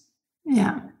sense.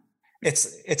 Yeah.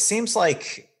 It seems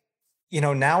like,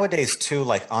 nowadays too,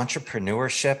 like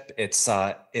entrepreneurship,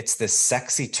 it's this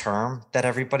sexy term that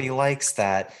everybody likes,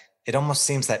 that it almost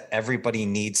seems that everybody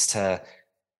needs to,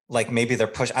 like, maybe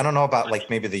they're I don't know about like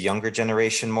maybe the younger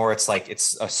generation more. It's like,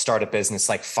 it's a start a business,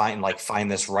 like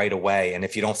find this right away. And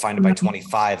if you don't find it by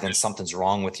 25, then something's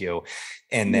wrong with you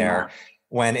in there.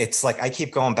 When it's like, I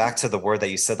keep going back to the word that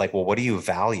you said, like, well, what do you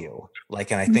value?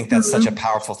 Like, and I think that's such a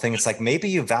powerful thing. It's like, maybe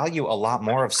you value a lot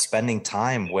more of spending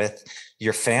time with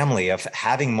your family, of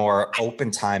having more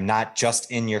open time, not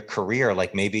just in your career.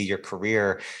 Like maybe your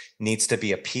career needs to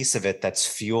be a piece of it that's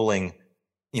fueling,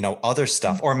 other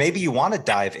stuff. Or maybe you want to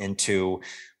dive into,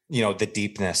 the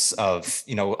deepness of,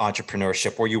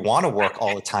 entrepreneurship, where you want to work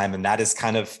all the time. And that is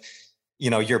kind of,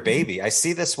 your baby. I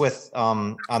see this with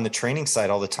on the training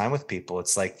side all the time with people.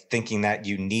 It's like thinking that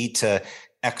you need to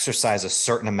exercise a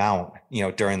certain amount,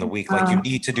 during the week. Like you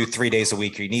need to do 3 days a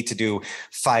week, or you need to do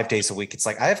 5 days a week. It's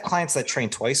like, I have clients that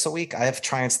train twice a week. I have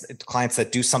clients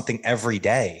that do something every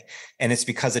day, and it's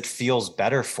because it feels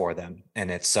better for them.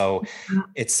 And it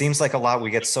seems like a lot,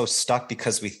 we get so stuck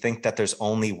because we think that there's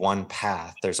only one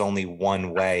path. There's only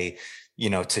one way,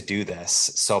 to do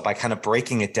this. So by kind of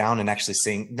breaking it down and actually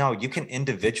saying, no, you can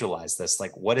individualize this.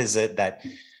 Like, what is it that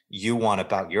you want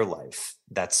about your life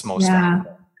that's most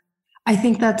valuable? I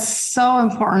think that's so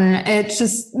important. It's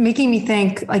just making me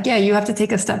think like, you have to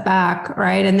take a step back,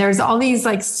 right? And there's all these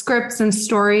like scripts and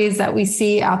stories that we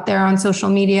see out there on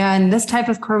social media. And this type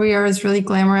of career is really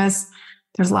glamorous.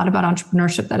 There's a lot about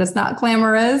entrepreneurship that is not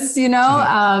glamorous,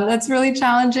 that's really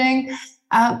challenging.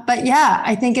 But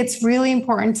I think it's really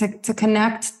important to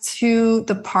connect to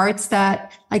the parts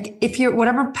that, like, if you're,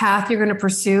 whatever path you're going to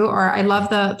pursue, or I love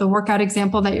the workout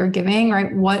example that you're giving,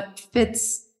 right? What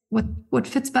fits what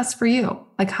fits best for you.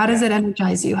 Like, how does it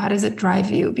energize you? How does it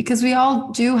drive you? Because we all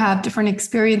do have different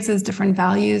experiences, different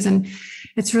values, and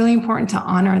it's really important to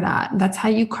honor that. That's how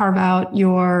you carve out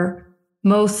your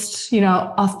most,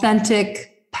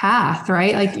 authentic path,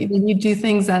 right? Like you do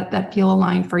things that feel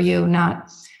aligned for you,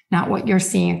 not what you're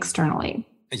seeing externally.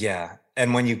 Yeah.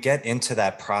 And when you get into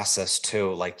that process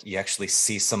too, like you actually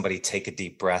see somebody take a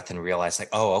deep breath and realize like,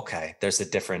 oh, okay, there's a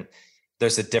different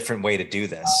way to do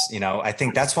this. I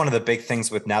think that's one of the big things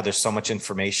with now there's so much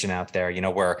information out there,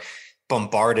 we're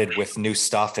bombarded with new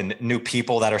stuff and new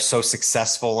people that are so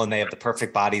successful and they have the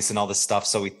perfect bodies and all this stuff.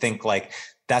 So we think like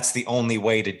that's the only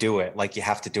way to do it. Like you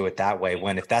have to do it that way.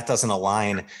 When if that doesn't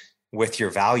align with your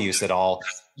values at all,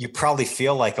 you probably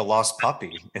feel like a lost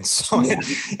puppy in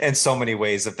so many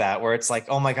ways of that, where it's like,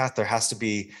 oh my God, there has to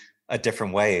be a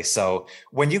different way. So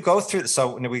when you go through,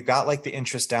 so we've got like the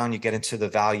interest down, you get into the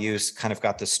values, kind of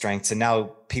got the strengths, and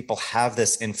now people have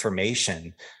this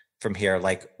information from here.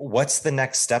 Like, what's the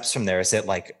next steps from there? Is it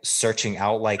like searching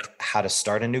out like how to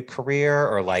start a new career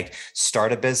or like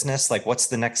start a business? Like, what's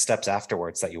the next steps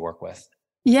afterwards that you work with?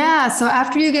 Yeah. So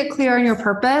after you get clear on your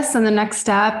purpose, and the next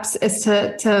steps is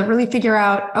to really figure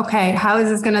out, okay, how is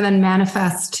this going to then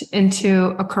manifest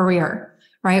into a career,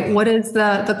 right? What does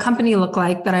the company look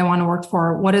like that I want to work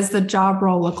for? What does the job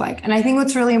role look like? And I think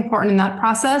what's really important in that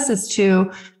process is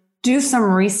to do some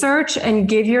research and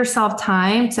give yourself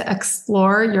time to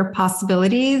explore your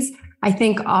possibilities. I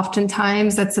think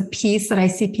oftentimes that's a piece that I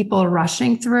see people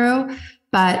rushing through.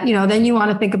 But, then you want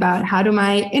to think about, how do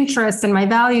my interests and my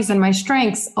values and my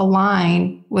strengths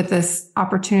align with this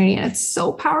opportunity? And it's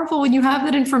so powerful when you have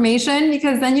that information,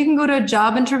 because then you can go to a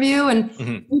job interview and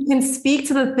you can speak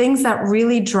to the things that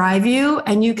really drive you.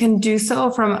 And you can do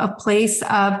so from a place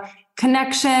of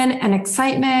connection and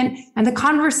excitement. And the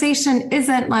conversation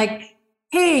isn't like,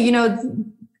 hey,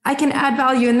 I can add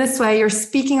value in this way. You're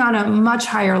speaking on a much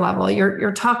higher level.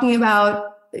 You're talking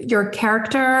about your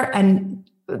character and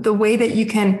the way that you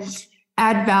can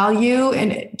add value,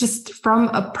 and just from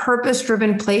a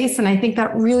purpose-driven place. And I think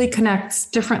that really connects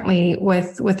differently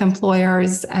with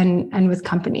employers and with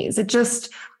companies.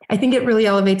 I think it really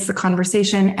elevates the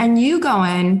conversation, and you go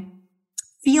in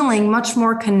feeling much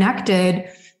more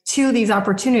connected to these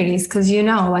opportunities, because I'm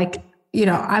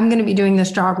going to be doing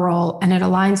this job role and it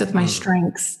aligns with my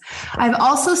strengths. I've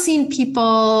also seen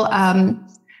people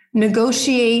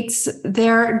negotiate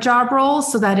their job role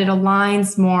so that it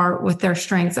aligns more with their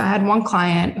strengths. I had one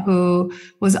client who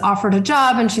was offered a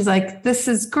job and she's like, this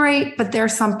is great, but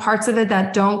there's some parts of it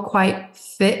that don't quite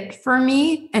fit for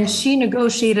me. And she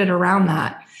negotiated around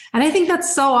that. And I think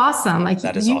that's so awesome. Like, you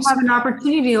awesome. Have an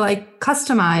opportunity to like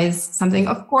customize something.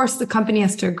 Of course, the company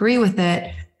has to agree with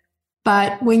it.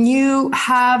 But when you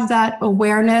have that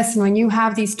awareness and when you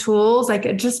have these tools, like,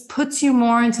 it just puts you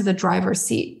more into the driver's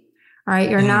seat.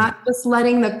 Right. You're not just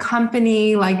letting the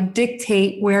company like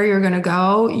dictate where you're going to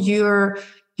go. You're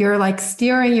like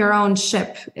steering your own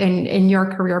ship in your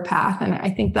career path. And I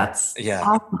think that's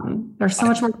awesome. There's so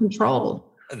much more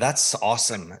control. That's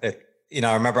awesome.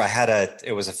 I remember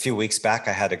it was a few weeks back,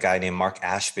 I had a guy named Mark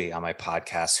Ashby on my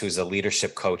podcast, who's a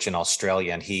leadership coach in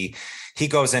Australia. And he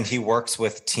goes in, he works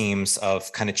with teams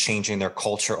of kind of changing their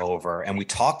culture over. And we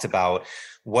talked about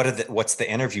what's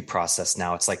the interview process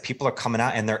now. It's like people are coming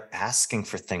out and they're asking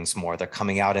for things more. They're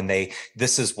coming out and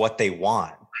this is what they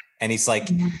want. And he's like,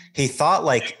 he thought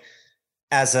like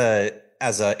as a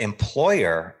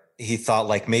employer, he thought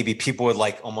like maybe people would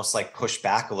like almost like push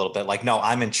back a little bit, like, no,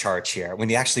 I'm in charge here. When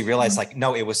he actually realized like,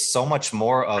 no, it was so much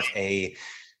more of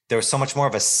there was so much more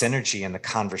of a synergy in the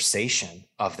conversation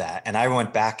of that. And I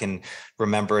went back and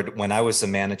remembered when I was a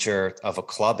manager of a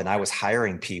club and I was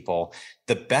hiring people,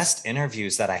 the best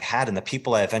interviews that I had and the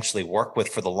people I eventually worked with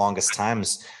for the longest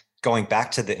times, going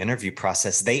back to the interview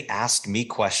process, they asked me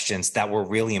questions that were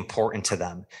really important to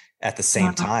them at the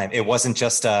same time. It wasn't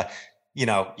just a,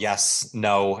 yes,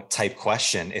 no type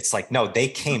question. It's like, no, they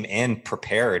came in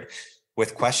prepared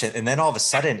with questions. And then all of a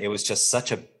sudden it was just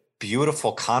such a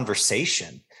beautiful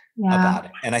conversation about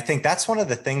it. And I think that's one of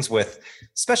the things with,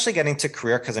 especially getting to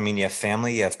career, because you have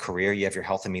family, you have career, you have your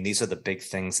health. These are the big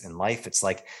things in life. It's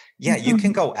like, you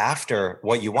can go after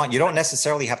what you want. You don't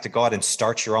necessarily have to go out and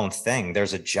start your own thing.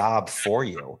 There's a job for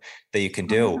you that you can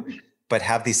do, but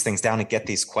have these things down and get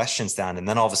these questions down. And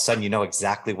then all of a sudden, you know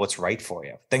exactly what's right for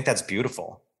you. I think that's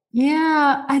beautiful.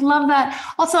 Yeah, I love that.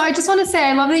 Also, I just want to say,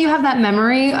 I love that you have that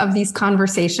memory of these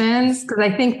conversations, because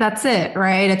I think that's it,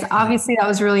 right? It's obviously that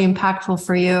was really impactful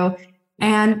for you.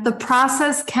 And the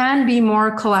process can be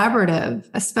more collaborative,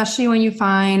 especially when you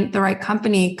find the right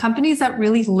company. Companies that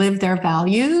really live their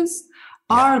values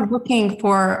are looking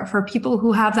for people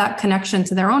who have that connection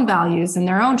to their own values and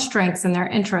their own strengths and their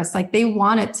interests. Like they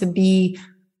want it to be,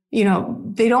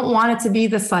 they don't want it to be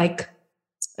this like,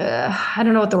 I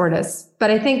don't know what the word is,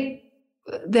 but I think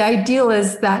the ideal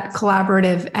is that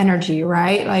collaborative energy,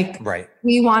 right? Like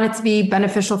we want it to be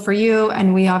beneficial for you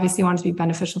and we obviously want it to be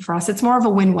beneficial for us. It's more of a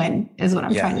win-win is what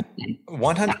I'm trying to say.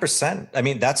 100%. I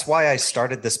mean, that's why I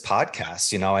started this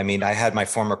podcast. I mean, I had my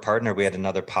former partner, we had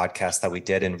another podcast that we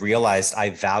did and realized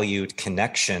I valued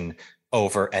connection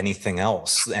over anything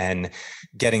else and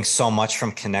getting so much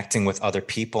from connecting with other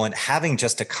people and having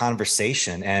just a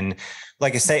conversation. And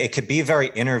like I say, it could be very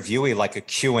interviewee, like a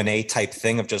Q&A type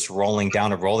thing of just rolling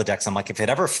down a Rolodex. I'm like, if it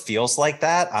ever feels like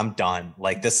that, I'm done.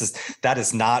 Like that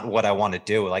is not what I want to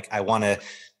do. Like I want to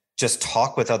just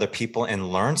talk with other people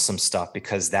and learn some stuff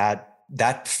because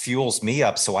that fuels me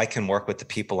up so I can work with the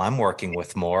people I'm working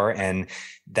with more. And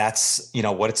that's,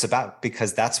 what it's about,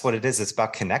 because that's what it is. It's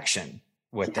about connection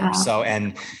with them. So,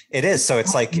 and it is, so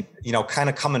it's like, kind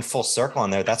of coming full circle on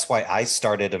there. That's why I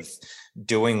started of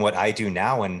doing what I do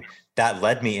now. And that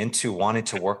led me into wanting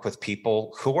to work with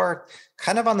people who are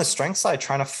kind of on the strength side,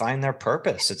 trying to find their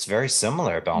purpose. It's very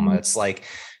similar, Belma. It's like,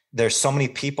 there's so many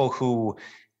people who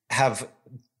have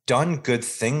done good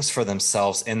things for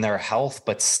themselves in their health,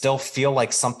 but still feel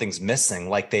like something's missing.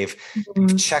 Like they've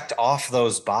checked off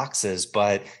those boxes,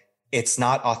 but it's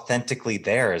not authentically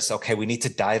theirs. Okay, we need to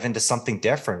dive into something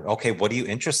different. Okay, what are you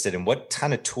interested in? What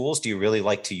kind of tools do you really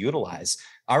like to utilize?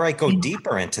 All right, go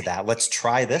deeper into that. Let's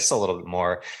try this a little bit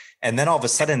more. And then all of a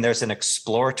sudden there's an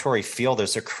exploratory feel.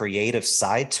 There's a creative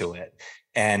side to it.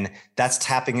 And that's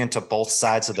tapping into both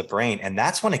sides of the brain. And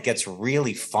that's when it gets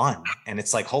really fun. And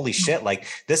it's like, holy shit, like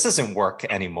this doesn't work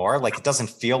anymore. Like it doesn't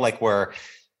feel like we're,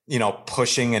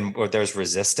 pushing and or there's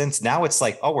resistance. Now it's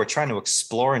like, oh, we're trying to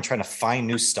explore and trying to find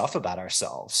new stuff about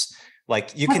ourselves.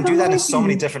 Like you can do that in so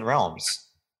many different realms.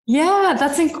 Yeah,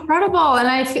 that's incredible.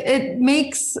 And it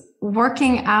makes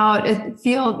working out, it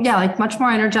feel, like much more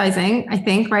energizing, I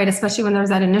think, right? Especially when there's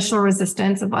that initial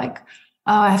resistance of like,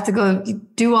 oh, I have to go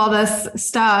do all this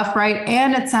stuff, right?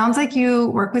 And it sounds like you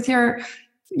work with your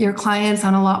clients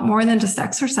on a lot more than just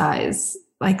exercise.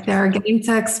 Like they're getting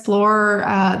to explore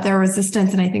their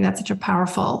resistance. And I think that's such a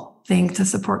powerful thing to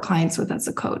support clients with as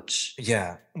a coach.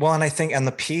 Yeah. Well, and I think, and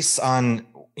the piece on,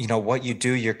 what you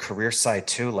do, your career side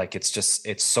too, like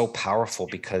it's so powerful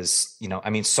because,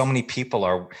 so many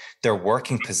people they're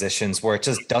working positions where it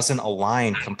just doesn't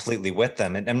align completely with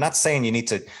them. And I'm not saying you need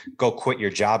to go quit your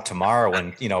job tomorrow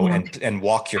and, and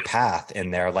walk your path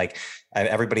in there. Like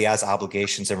everybody has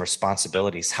obligations and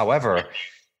responsibilities. However,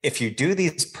 if you do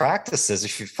these practices,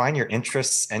 if you find your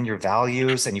interests and your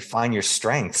values and you find your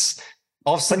strengths,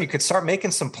 all of a sudden you could start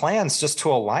making some plans just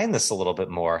to align this a little bit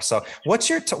more. So what's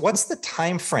the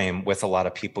time frame with a lot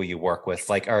of people you work with?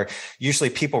 Like, are usually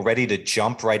people ready to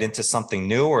jump right into something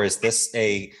new, or is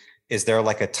there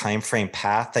like a time frame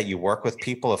path that you work with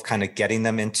people of kind of getting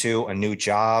them into a new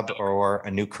job or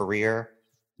a new career?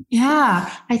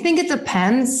 Yeah, I think it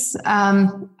depends.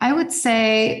 I would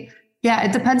say,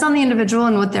 it depends on the individual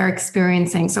and what they're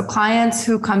experiencing. So clients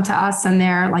who come to us and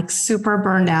they're like super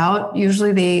burned out,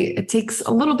 usually it takes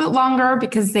a little bit longer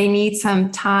because they need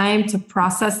some time to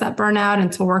process that burnout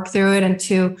and to work through it and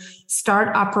to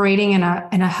start operating in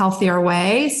a healthier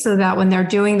way so that when they're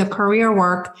doing the career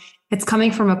work, it's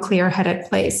coming from a clear-headed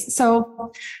place.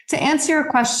 So to answer your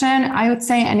question, I would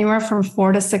say anywhere from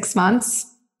 4 to 6 months.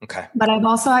 Okay. But I've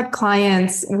also had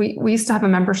clients, we used to have a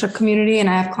membership community, and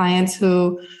I have clients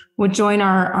who would join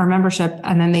our membership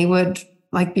and then they would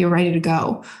like be ready to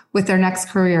go with their next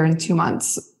career in 2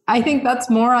 months. I think that's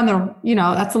more on the,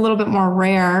 that's a little bit more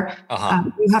rare.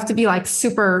 You have to be like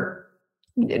super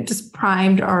just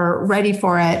primed or ready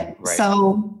for it. Right.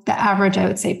 So the average, I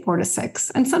would say 4 to 6,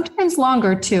 and sometimes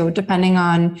longer too, depending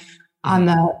on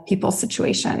the people's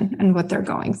situation and what they're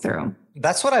going through.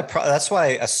 That's what I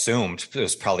assumed it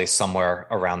was probably somewhere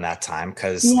around that time.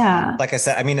 Cause like I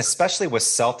said, especially with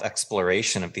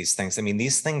self-exploration of these things,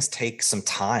 these things take some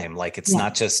time. Like it's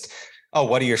not just, oh,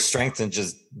 what are your strengths and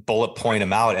just bullet point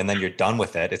them out and then you're done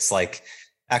with it. It's like,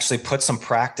 actually put some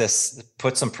practice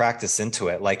into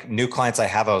it. Like new clients I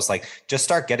have, I was like, just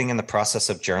start getting in the process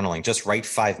of journaling, just write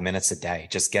 5 minutes a day,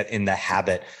 just get in the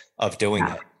habit of doing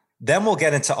it. Then we'll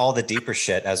get into all the deeper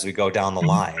shit as we go down the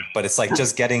line. But it's like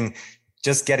just getting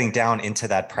down into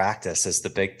that practice is the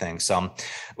big thing. So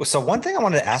one thing I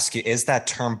wanted to ask you is that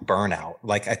term burnout.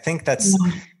 Like, I think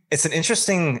it's an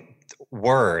interesting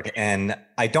word, and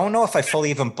I don't know if I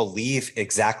fully even believe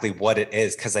exactly what it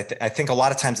is, because I think a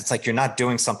lot of times it's like you're not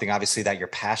doing something obviously that you're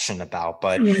passionate about.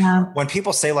 But Yeah. when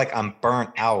people say like I'm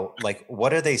burnt out, like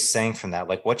what are they saying from that?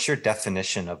 Like what's your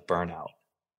definition of burnout?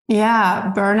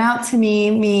 Yeah, burnout to me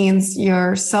means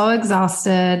you're so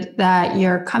exhausted that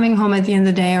you're coming home at the end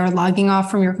of the day or logging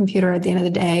off from your computer at the end of the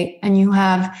day, and you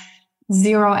have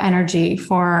zero energy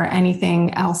for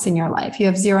anything else in your life. You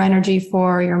have zero energy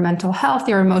for your mental health,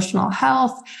 your emotional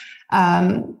health,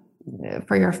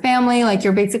 for your family. Like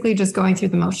you're basically just going through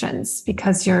the motions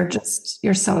because you're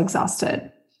so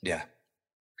exhausted. Yeah.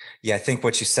 Yeah. I think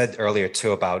what you said earlier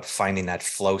too about finding that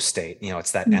flow state,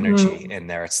 it's that energy in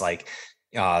there. It's like,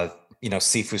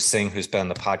 Sifu Singh, who's been on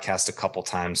the podcast a couple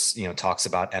times, talks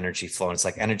about energy flow. And it's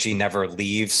like energy never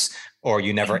leaves or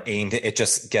you never aimed it.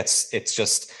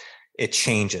 It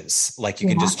changes. Like you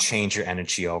can just change your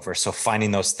energy over. So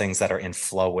finding those things that are in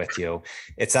flow with you,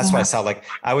 that's why I saw, like,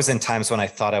 I was in times when I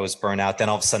thought I was burnt out. Then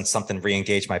all of a sudden something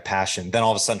re-engaged my passion. Then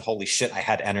all of a sudden, holy shit, I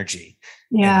had energy.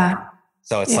 Yeah.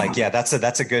 So it's like, that's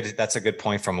a good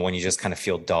point from when you just kind of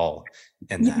feel dull.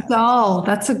 Dull.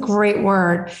 That's a great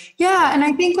word. Yeah. And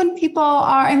I think when people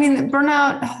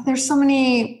burnout, there's so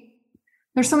many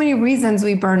reasons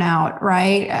we burn out,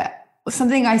 right?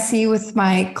 Something I see with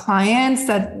my clients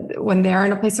that when they're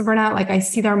in a place of burnout, like I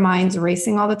see their minds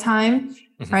racing all the time,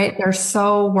 right? They're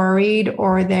so worried,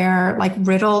 or they're like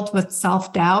riddled with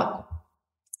self-doubt,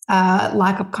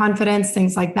 lack of confidence,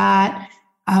 things like that.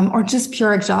 Or just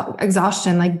pure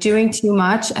exhaustion, like doing too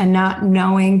much and not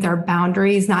knowing their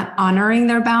boundaries, not honoring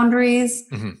their boundaries.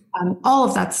 All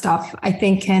of that stuff, I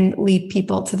think, can lead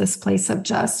people to this place of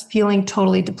just feeling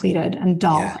totally depleted and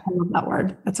dull. Yeah. I love that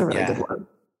word. That's a really good word.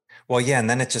 Well, yeah. And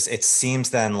then it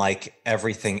seems then like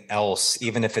everything else,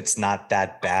 even if it's not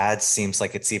that bad, seems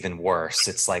like it's even worse.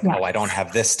 It's like, oh, I don't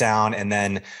have this down. And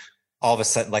then all of a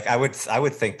sudden, like I would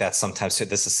think that sometimes,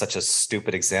 this is such a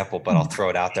stupid example, but I'll throw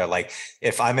it out there. Like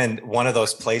if I'm in one of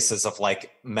those places of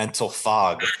like mental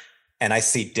fog and I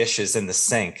see dishes in the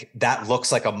sink, that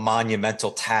looks like a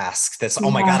monumental task. That's,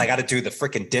 oh my God, I got to do the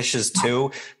freaking dishes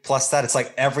too. Plus that, it's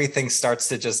like everything starts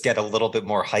to just get a little bit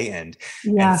more heightened.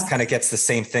 And it kind of gets the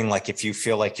same thing. Like if you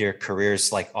feel like your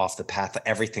career's like off the path,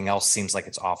 everything else seems like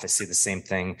it's off. I see the same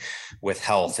thing with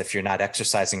health. If you're not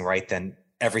exercising right, then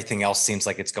everything else seems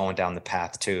like it's going down the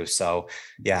path too. So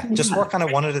just work on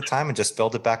it one at a time and just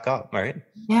build it back up. Right.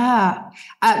 Yeah.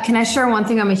 Can I share one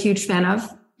thing I'm a huge fan of?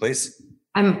 Please.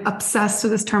 I'm obsessed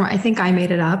with this term. I think I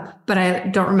made it up, but I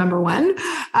don't remember when.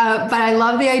 But I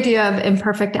love the idea of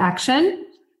imperfect action.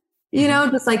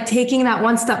 Just like taking that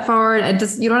one step forward, and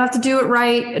you don't have to do it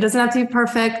right. It doesn't have to be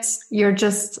perfect. You're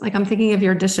just like, I'm thinking of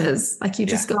your dishes. Like you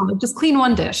just just clean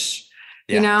one dish,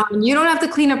 and you don't have to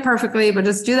clean it perfectly, but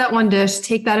just do that one dish,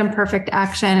 take that imperfect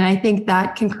action. And I think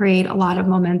that can create a lot of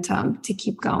momentum to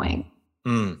keep going.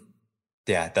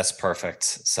 Yeah, that's perfect.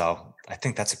 So I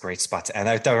think that's a great spot to end.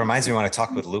 That reminds me when I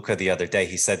talked with Luca the other day,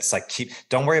 he said, it's like,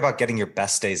 don't worry about getting your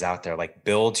best days out there. Like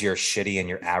build your shitty and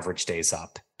your average days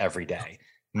up every day.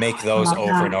 Make those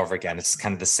over and over again. It's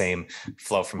kind of the same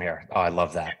flow from here. Oh, I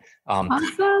love that.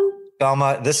 Awesome.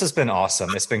 Belma, this has been awesome.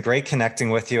 It's been great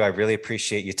connecting with you. I really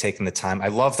appreciate you taking the time. I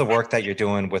love the work that you're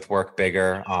doing with Work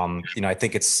Bigger. I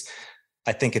think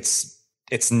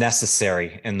it's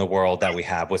necessary in the world that we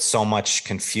have with so much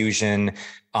confusion,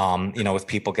 with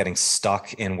people getting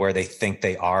stuck in where they think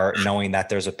they are, knowing that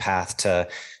there's a path to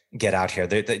get out here.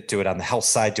 They do it on the health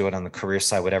side, do it on the career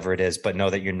side, whatever it is, but know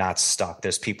that you're not stuck.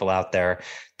 There's people out there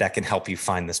that can help you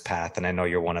find this path. And I know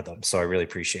you're one of them. So I really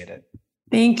appreciate it.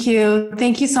 Thank you.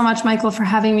 Thank you so much, Michael, for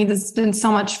having me. This has been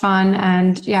so much fun.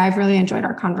 And I've really enjoyed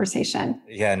our conversation.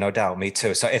 Yeah, no doubt. Me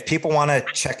too. So if people want to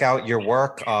check out your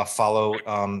work, follow,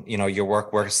 your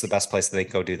work, where's the best place that they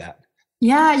can go do that?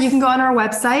 Yeah, you can go on our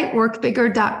website,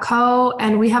 workbigger.co,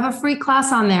 and we have a free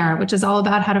class on there, which is all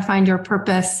about how to find your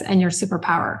purpose and your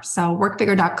superpower. So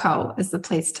workbigger.co is the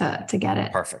place to get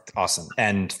it. Perfect. Awesome.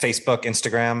 And Facebook,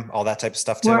 Instagram, all that type of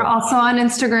stuff too? We're also on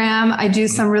Instagram. I do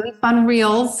some really fun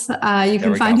reels. You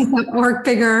can find us at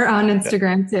Workbigger on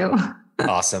Instagram too.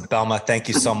 Awesome. Belma, thank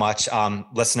you so much.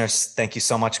 Listeners, thank you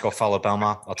so much. Go follow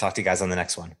Belma. I'll talk to you guys on the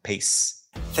next one. Peace.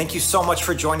 Thank you so much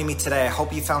for joining me today. I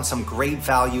hope you found some great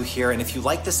value here. And if you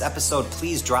like this episode,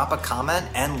 please drop a comment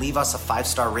and leave us a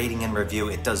 5-star rating and review.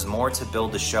 It does more to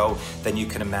build the show than you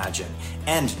can imagine.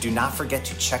 And do not forget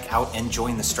to check out and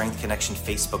join the Strength Connection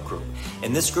Facebook group.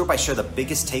 In this group, I share the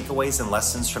biggest takeaways and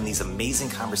lessons from these amazing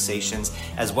conversations,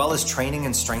 as well as training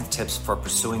and strength tips for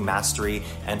pursuing mastery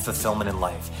and fulfillment in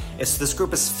life. This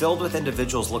group is filled with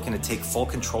individuals looking to take full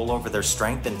control over their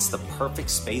strength, and it's the perfect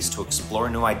space to explore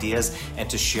new ideas and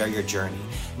to share your journey.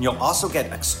 And you'll also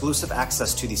get exclusive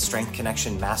access to the Strength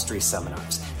Connection Mastery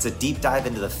Seminars. It's a deep dive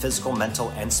into the physical, mental,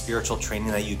 and spiritual training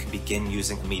that you can begin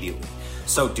using immediately.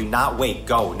 So do not wait,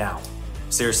 go now.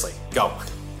 Seriously, go. All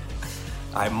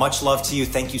right, much love to you.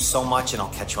 Thank you so much, and I'll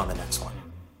catch you on the next one.